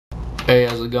Hey,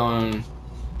 how's it going?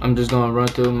 I'm just gonna run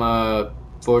through my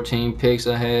 14 picks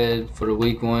I had for the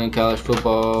week 1 college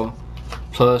football,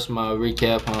 plus my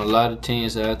recap on a lot of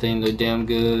teams that I think look damn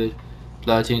good, a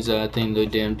lot of teams that I think look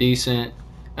damn decent,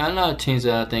 and a lot of teams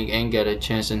that I think ain't got a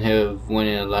chance in hell of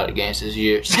winning a lot of games this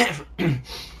year.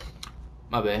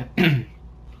 My bad.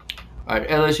 Alright,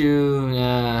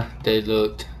 LSU,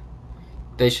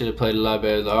 they should have played a lot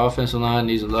better. The offensive line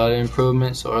needs a lot of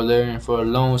improvements, or they're in for a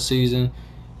long season.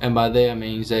 And by that I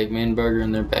mean Zach Menberger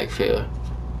in their backfield.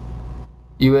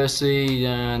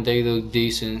 USC, they look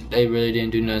decent. They really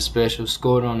didn't do nothing special.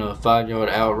 Scored on a 5-yard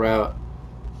out route,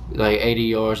 like 80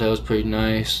 yards. That was pretty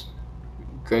nice.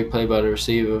 Great play by the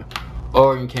receiver.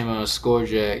 Oregon came out and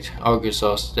score-jacked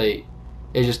Arkansas State.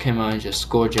 They just came out and just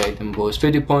score-jacked them boys.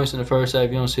 50 points in the first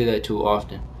half. You don't see that too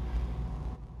often.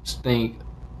 I think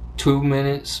 2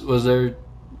 minutes was their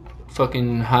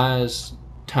fucking highest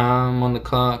time on the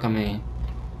clock. I mean,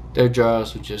 their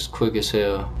drives were just quick as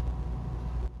hell.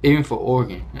 Even for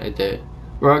Oregon at that.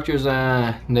 Rutgers,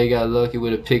 they got lucky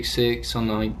with a pick 6 on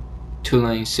the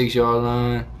Tulane 6-yard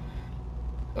line.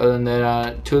 Other than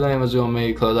that, Tulane was going to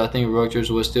make it close. I think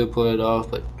Rutgers would still pull it off,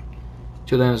 but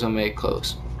Tulane was going to make it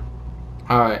close.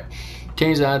 Alright.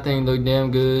 Teams that I think look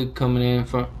damn good coming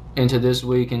into this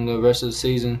week and the rest of the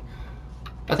season.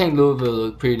 I think Louisville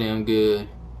looked pretty damn good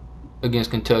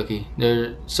against Kentucky.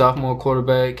 Their sophomore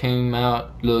quarterback came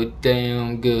out, looked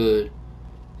damn good.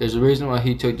 There's a reason why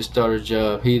he took the starter's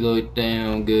job. He looked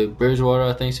damn good. Bridgewater,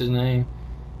 I think's his name.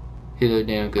 He looked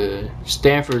damn good.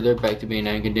 Stanford, they're back to being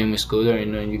an academic school. There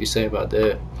ain't nothing you can say about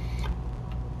that.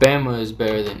 Bama is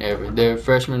better than ever. Their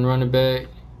freshman running back,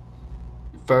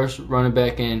 first running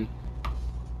back in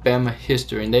Bama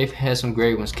history, and they've had some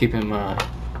great ones, keep in mind,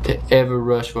 to ever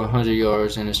rush for 100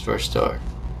 yards in his first start.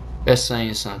 That's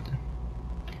saying something.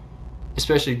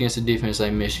 Especially against a defense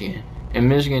like Michigan. And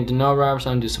Michigan, Denard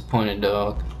Robertson, I'm disappointed,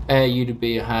 dog. I had you to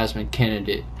be a Heisman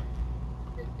candidate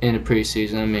in the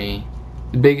preseason. I mean,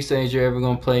 the biggest stage you're ever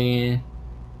going to play in,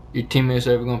 your teammates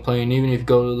are ever going to play in, even if you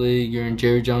go to the league, you're in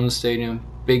Jerry Jones Stadium,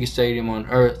 biggest stadium on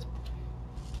earth.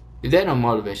 If that don't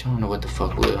motivate you, I don't know what the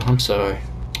fuck will. I'm sorry.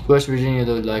 West Virginia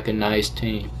looked like a nice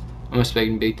team. I'm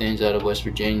expecting big things out of West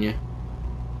Virginia.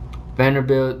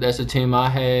 Vanderbilt, that's a team I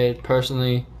had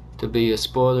personally to be a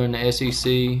spoiler in the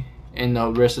SEC and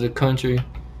the rest of the country.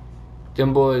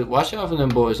 Them boys, watch out for them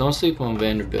boys. Don't sleep on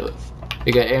Vanderbilt.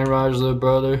 They got Aaron Rodgers' little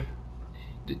brother.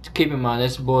 Keep in mind,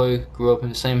 this boy grew up in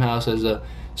the same house as a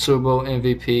Super Bowl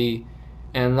MVP,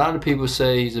 and a lot of people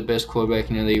say he's the best quarterback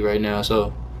in the league right now.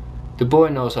 So the boy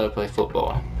knows how to play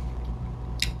football.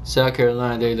 South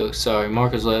Carolina, they look sorry.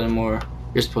 Marcus Lattimore,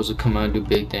 you're supposed to come out and do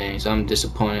big things. I'm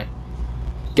disappointed.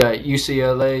 Got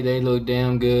UCLA, they look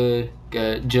damn good.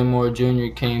 Got Jim Moore Jr.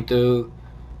 came through.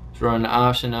 He's running the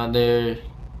option out there.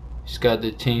 He's got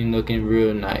the team looking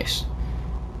real nice.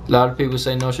 A lot of people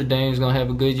say Notre Dame's going to have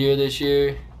a good year this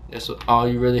year. That's all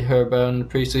you really heard about in the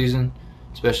preseason,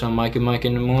 especially on Mike and Mike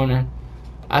in the morning.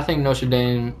 I think Notre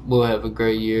Dame will have a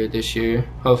great year this year.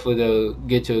 Hopefully they'll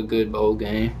get to a good bowl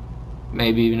game,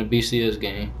 maybe even a BCS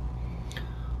game.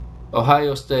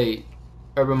 Ohio State,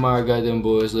 Urban Meyer got them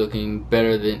boys looking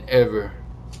better than ever.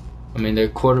 I mean, their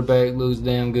quarterback looks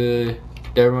damn good.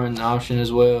 They're running the option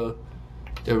as well.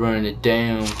 They're running it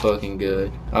damn fucking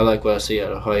good. I like what I see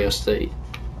out of Ohio State.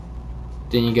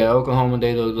 Then you got Oklahoma.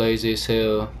 They look lazy as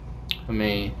hell. I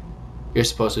mean, you're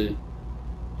supposed to.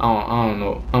 I don't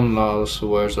know. I'm lost for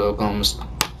words for Oklahoma.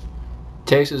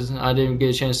 Texas, I didn't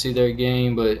get a chance to see their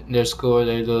game, but their score,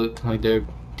 they look like they're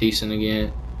decent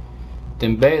again.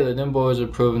 Then Baylor, them boys are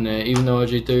proving that even though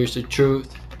RG3 is the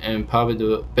truth and probably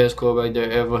the best quarterback they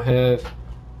ever have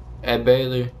at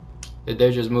Baylor, that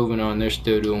they're just moving on. They're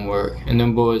still doing work, and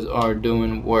them boys are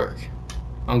doing work.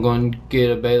 I'm going to get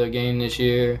a Baylor game this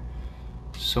year,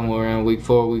 somewhere around week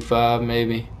 4, week 5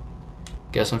 maybe.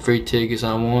 Got some free tickets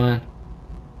on one.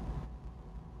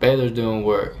 Baylor's doing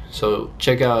work. So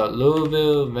check out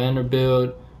Louisville,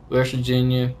 Vanderbilt, West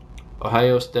Virginia,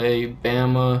 Ohio State,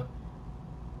 Bama.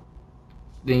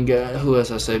 Then you got, who else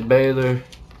I say? Baylor,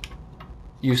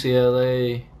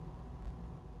 UCLA.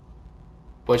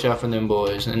 Watch out for them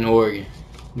boys in Oregon.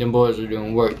 Them boys are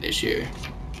doing work this year.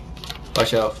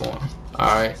 Watch out for them.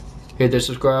 Alright. Hit the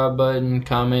subscribe button.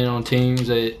 Comment on teams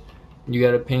that you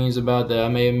got opinions about that I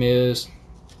may have missed.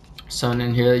 Something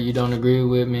in here that you don't agree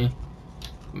with me.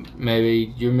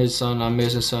 Maybe you're missing something, I'm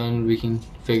missing something. We can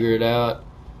figure it out.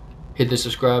 Hit the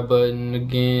subscribe button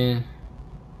again.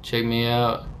 Check me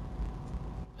out.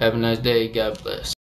 Have a nice day. God bless.